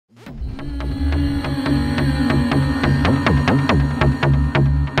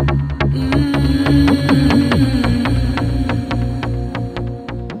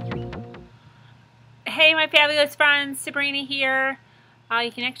fabulous friends, Sabrina here.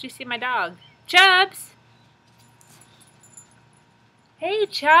 You can actually see my dog. Chubbs! Hey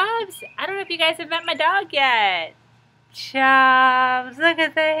Chubbs! I don't know if you guys have met my dog yet. Chubbs, look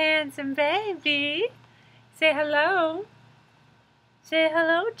at the handsome baby. Say hello. Say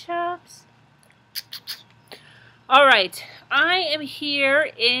hello, Chubbs. Alright, I am here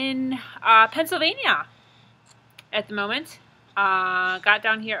in Pennsylvania at the moment. Got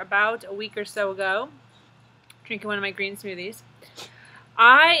down here about a week or so ago, drinking one of my green smoothies.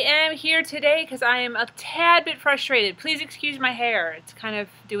 I am here today because I am a tad bit frustrated. Please excuse my hair. It's kind of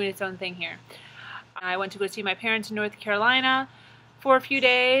doing its own thing here. I went to go see my parents in North Carolina for a few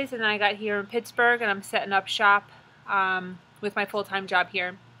days, and then I got here in Pittsburgh, and I'm setting up shop with my full-time job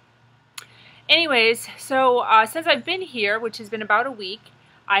here. Anyways, so since I've been here, which has been about a week,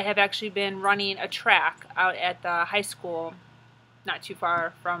 I have actually been running a track out at the high school, not too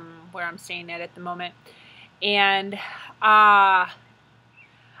far from where I'm staying at the moment. And I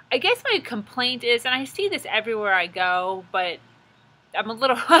guess my complaint is, and I see this everywhere I go, but I was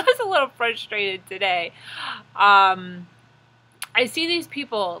a little frustrated today. I see these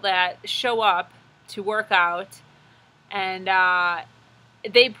people that show up to work out, and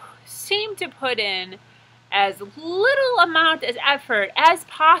they seem to put in as little amount of effort as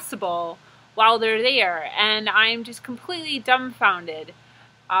possible while they're there, and I'm just completely dumbfounded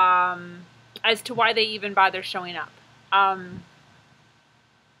as to why they even bother showing up.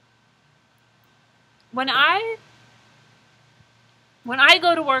 When I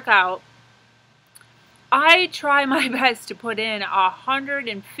go to work out, I try my best to put in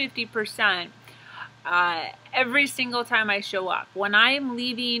 150% every single time I show up. When I'm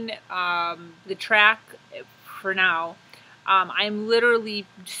leaving the track for now, I'm literally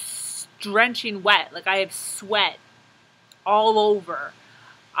drenching wet. Like I have sweat all over.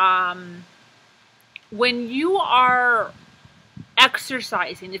 When you are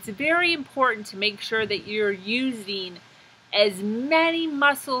exercising, it's very important to make sure that you're using as many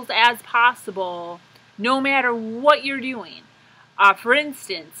muscles as possible, no matter what you're doing. For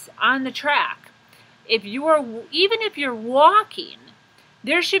instance, on the track, even if you're walking,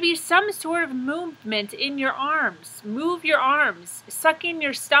 there should be some sort of movement in your arms. Move your arms, suck in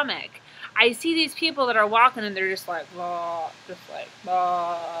your stomach. I see these people that are walking and they're just like,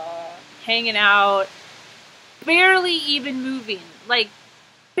 hanging out, barely even moving, like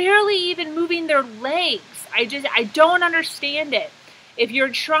barely even moving their legs. I don't understand it. If you're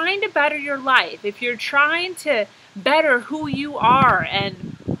trying to better your life, if you're trying to better who you are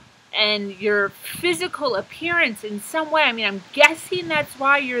and your physical appearance in some way, I mean, I'm guessing that's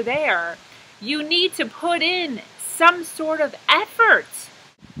why you're there, you need to put in some sort of effort.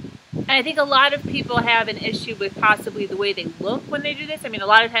 And I think a lot of people have an issue with possibly the way they look when they do this. I mean, a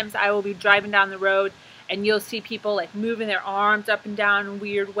lot of times I will be driving down the road and you'll see people like moving their arms up and down in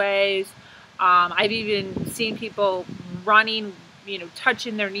weird ways. I've even seen people running,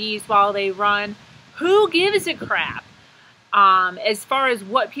 touching their knees while they run. Who gives a crap? As far as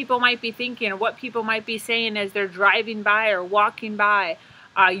what people might be thinking or what people might be saying as they're driving by or walking by.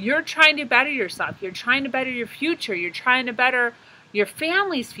 You're trying to better yourself. You're trying to better your future. You're trying to better your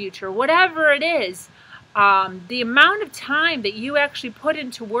family's future, whatever it is. The amount of time that you actually put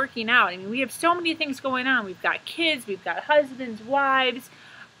into working out. I mean, we have so many things going on. We've got kids, we've got husbands, wives,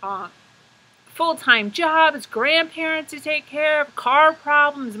 full-time jobs, grandparents to take care of, car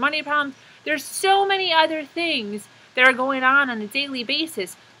problems, money problems. There's so many other things that are going on a daily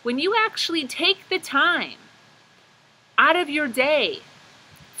basis. When you actually take the time out of your day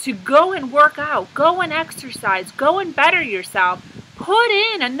to go and work out, go and exercise, go and better yourself, put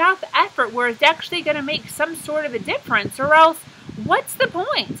in enough effort where it's actually going to make some sort of a difference, or else what's the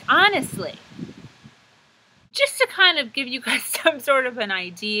point, honestly? Just to kind of give you guys some sort of an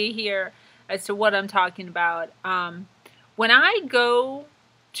idea here as to what I'm talking about. When I go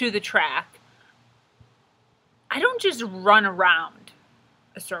to the track, I don't just run around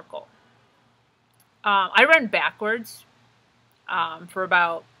a circle. I run backwards for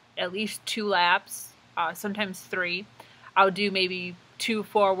about at least 2 laps, sometimes 3. I'll do maybe 2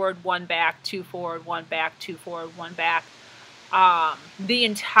 forward, 1 back, 2 forward, 1 back, 2 forward, 1 back. The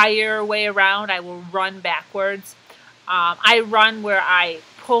entire way around, I will run backwards. I run where I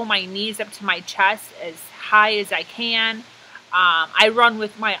pull my knees up to my chest as high as I can. I run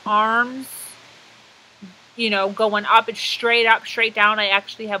with my arms, going up and straight down. I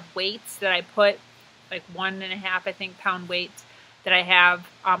actually have weights that I put, like 1.5, I think, pound weights that I have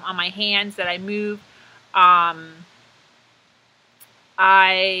on my hands that I move.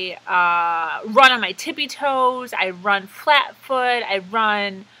 I run on my tippy toes. I run flat foot. I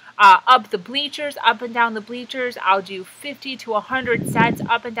run up the bleachers, up and down the bleachers. I'll do 50 to 100 sets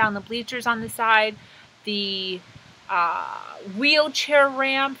up and down the bleachers on the side. The wheelchair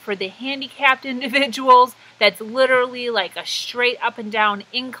ramp for the handicapped individuals, that's literally like a straight up and down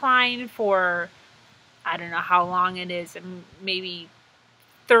incline for, I don't know how long it is, maybe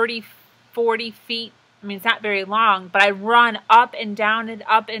 30, 40 feet. I mean, it's not very long, but I run up and down it,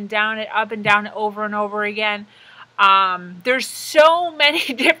 up and down it, up and down it over and over again. There's so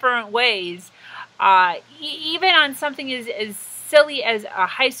many different ways, even on something as silly as a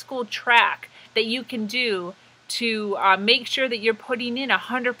high school track, that you can do to make sure that you're putting in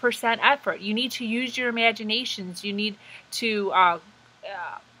 100% effort. You need to use your imaginations. You need to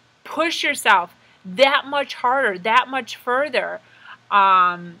push yourself that much harder, that much further.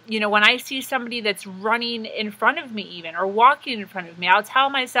 You know, when I see somebody that's running in front of me even, or walking in front of me, I'll tell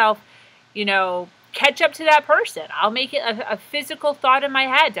myself, you know, catch up to that person. I'll make it a physical thought in my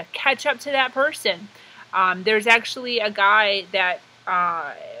head to catch up to that person. There's actually a guy that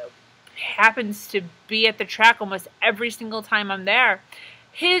happens to be at the track almost every single time I'm there.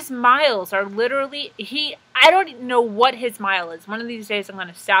 His miles are literally, I don't know what his mile is. One of these days I'm going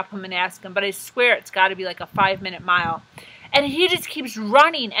to stop him and ask him, but I swear it's got to be like a 5-minute mile. And he just keeps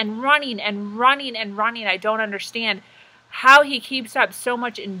running and running and running and running. I don't understand how he keeps up so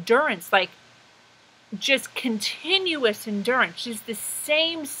much endurance, like just continuous endurance, just the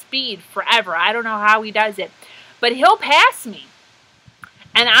same speed forever. I don't know how he does it, but he'll pass me.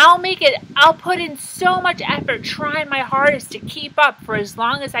 And I'll put in so much effort trying my hardest to keep up for as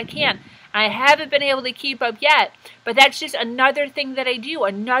long as I can. And I haven't been able to keep up yet, but that's just another thing that I do,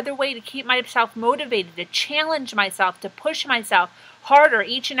 another way to keep myself motivated, to challenge myself, to push myself harder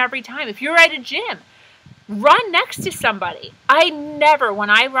each and every time. If you're at a gym, run next to somebody. When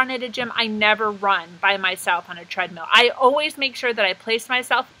I run at a gym, I never run by myself on a treadmill. I always make sure that I place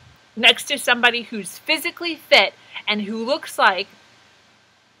myself next to somebody who's physically fit and who looks like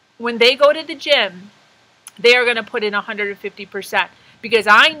when they go to the gym, they are going to put in 150%. Because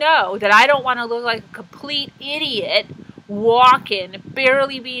I know that I don't want to look like a complete idiot walking,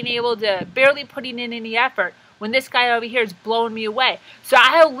 barely putting in any effort when this guy over here is blowing me away. So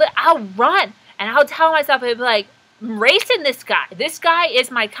I'll run and I'll tell myself, I'll be like, I'm racing this guy. This guy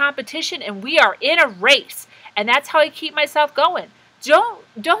is my competition and we are in a race. And that's how I keep myself going. Don't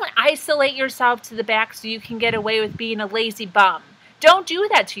isolate yourself to the back so you can get away with being a lazy bum. Don't do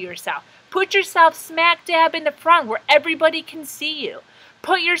that to yourself. Put yourself smack dab in the front where everybody can see you.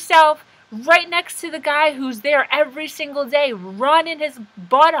 Put yourself right next to the guy who's there every single day, running his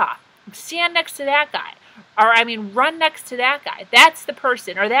butt off. Stand next to that guy. Run next to that guy. That's the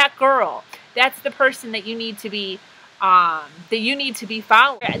person, or that girl. That's the person that you need to be following.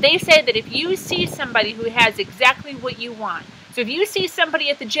 They say that if you see somebody who has exactly what you want, so if you see somebody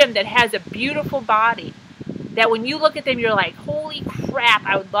at the gym that has a beautiful body, that when you look at them, you're like, holy crap,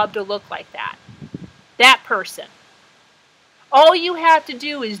 I would love to look like that. That person. All you have to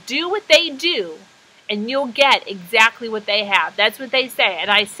do is do what they do, and you'll get exactly what they have. That's what they say.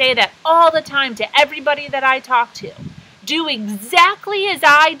 And I say that all the time to everybody that I talk to. Do exactly as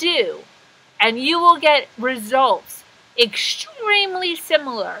I do, and you will get results extremely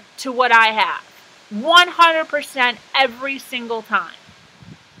similar to what I have. 100% every single time.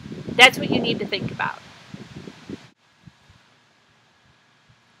 That's what you need to think about.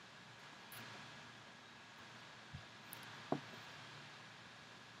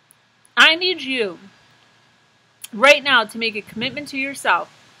 I need you right now to make a commitment to yourself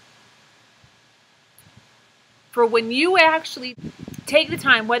for when you actually take the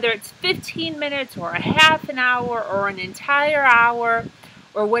time, whether it's 15 minutes or a half an hour or an entire hour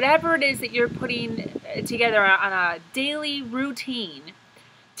or whatever it is that you're putting together on a daily routine,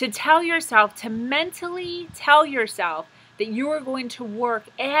 to tell yourself, to mentally tell yourself that you are going to work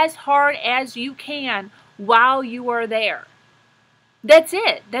as hard as you can while you are there. That's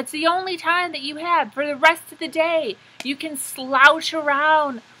it. That's the only time that you have. For the rest of the day, you can slouch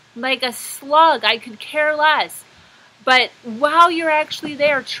around like a slug. I could care less. But while you're actually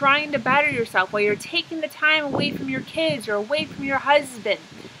there trying to better yourself, while you're taking the time away from your kids or away from your husband,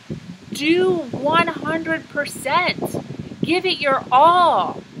 do 100%. Give it your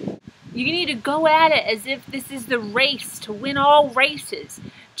all. You need to go at it as if this is the race to win all races.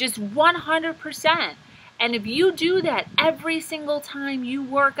 Just 100%. And if you do that every single time you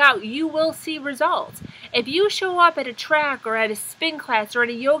work out, you will see results. If you show up at a track or at a spin class or at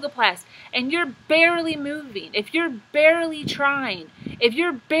a yoga class and you're barely moving, if you're barely trying, if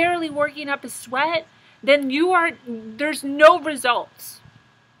you're barely working up a sweat, then there's no results.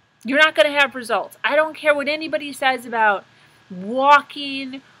 You're not going to have results. I don't care what anybody says about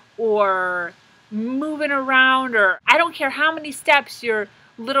walking or moving around, or I don't care how many steps your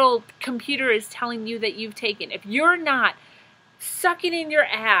little computer is telling you that you've taken. If you're not sucking in your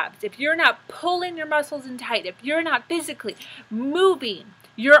abs, if you're not pulling your muscles in tight, if you're not physically moving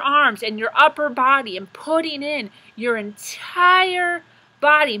your arms and your upper body and putting in your entire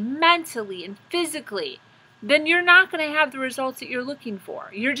body mentally and physically, then you're not going to have the results that you're looking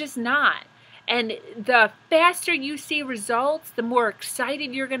for. You're just not. And the faster you see results, the more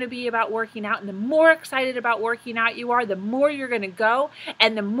excited you're going to be about working out. And the more excited about working out you are, the more you're going to go.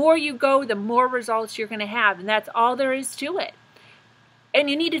 And the more you go, the more results you're going to have. And that's all there is to it. And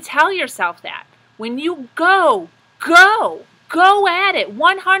you need to tell yourself that. When you go, go. Go at it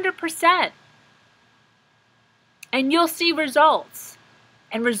 100%. And you'll see results.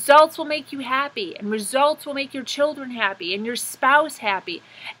 And results will make you happy. And results will make your children happy and your spouse happy.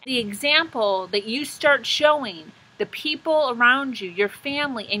 The example that you start showing the people around you, your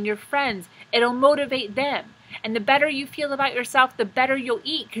family and your friends, it'll motivate them. And the better you feel about yourself, the better you'll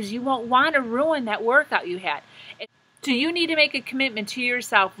eat, because you won't want to ruin that workout you had. So you need to make a commitment to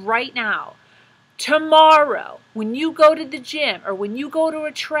yourself right now. Tomorrow, when you go to the gym, or when you go to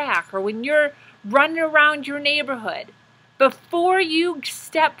a track, or when you're running around your neighborhood, before you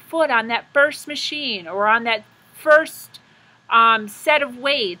step foot on that first machine, or on that first set of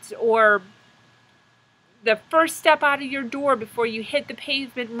weights, or the first step out of your door before you hit the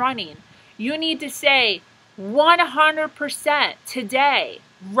pavement running, you need to say 100% today,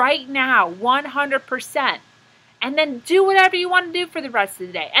 right now, 100%. And then do whatever you want to do for the rest of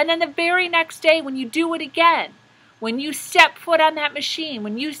the day. And then the very next day, when you do it again, when you step foot on that machine,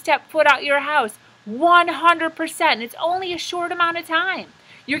 when you step foot out your house, 100%. It's only a short amount of time.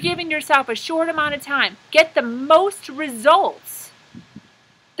 You're giving yourself a short amount of time. Get the most results.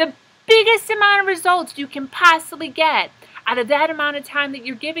 The biggest amount of results you can possibly get out of that amount of time that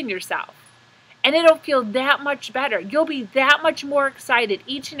you're giving yourself. And it'll feel that much better. You'll be that much more excited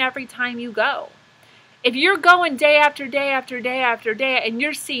each and every time you go. If you're going day after day after day after day and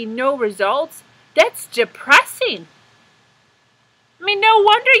you're seeing no results, that's depressing. I mean, no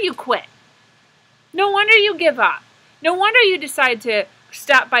wonder you quit. No wonder you give up. No wonder you decide to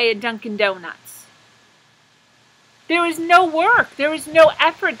stop by a Dunkin' Donuts. There was no work. There was no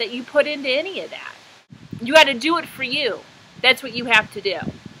effort that you put into any of that. You got to do it for you. That's what you have to do.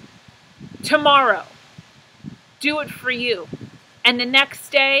 Tomorrow, do it for you. And the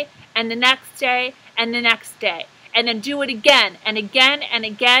next day, and the next day, and the next day. And then do it again, and again, and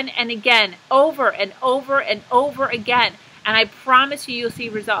again, and again. Over and over and over again. And I promise you, you'll see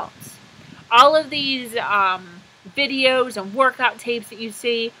results. All of these videos and workout tapes that you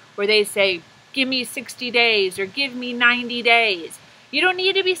see where they say, give me 60 days or give me 90 days. You don't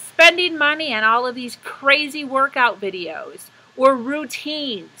need to be spending money on all of these crazy workout videos or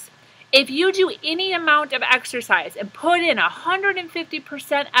routines. If you do any amount of exercise and put in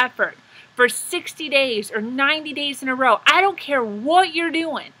 150% effort for 60 days or 90 days in a row, I don't care what you're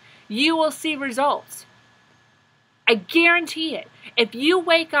doing, you will see results. I guarantee it. If you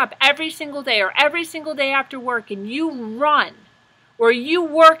wake up every single day or every single day after work and you run, or you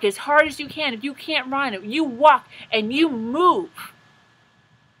work as hard as you can, if you can't run, you walk and you move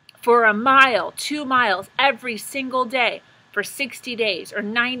for a mile, 2 miles every single day for 60 days or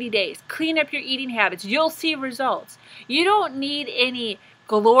 90 days, clean up your eating habits, you'll see results. You don't need any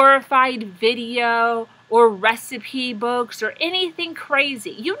glorified video or recipe books or anything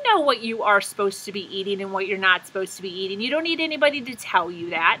crazy. You know what you are supposed to be eating and what you're not supposed to be eating. You don't need anybody to tell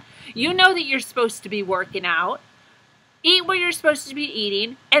you that. You know that you're supposed to be working out. Eat what you're supposed to be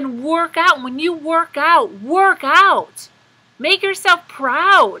eating and work out. When you work out, work out. Make yourself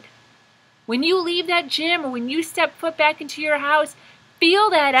proud. When you leave that gym or when you step foot back into your house, feel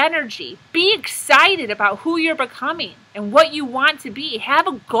that energy. Be excited about who you're becoming and what you want to be. Have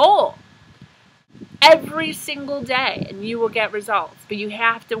a goal every single day and you will get results. But you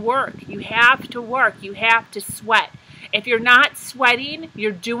have to work. You have to work. You have to sweat. If you're not sweating,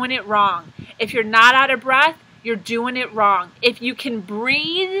 you're doing it wrong. If you're not out of breath, you're doing it wrong. If you can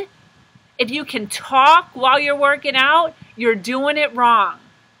breathe, if you can talk while you're working out, you're doing it wrong.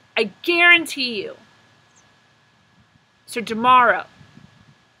 I guarantee you. So tomorrow,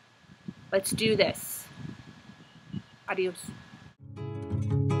 let's do this. Adios.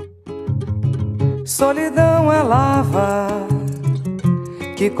 Solidão é lava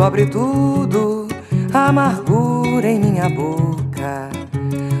que cobre tudo, amargura em minha boca,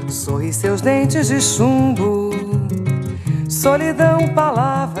 sorri seus dentes de chumbo. Solidão,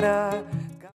 palavra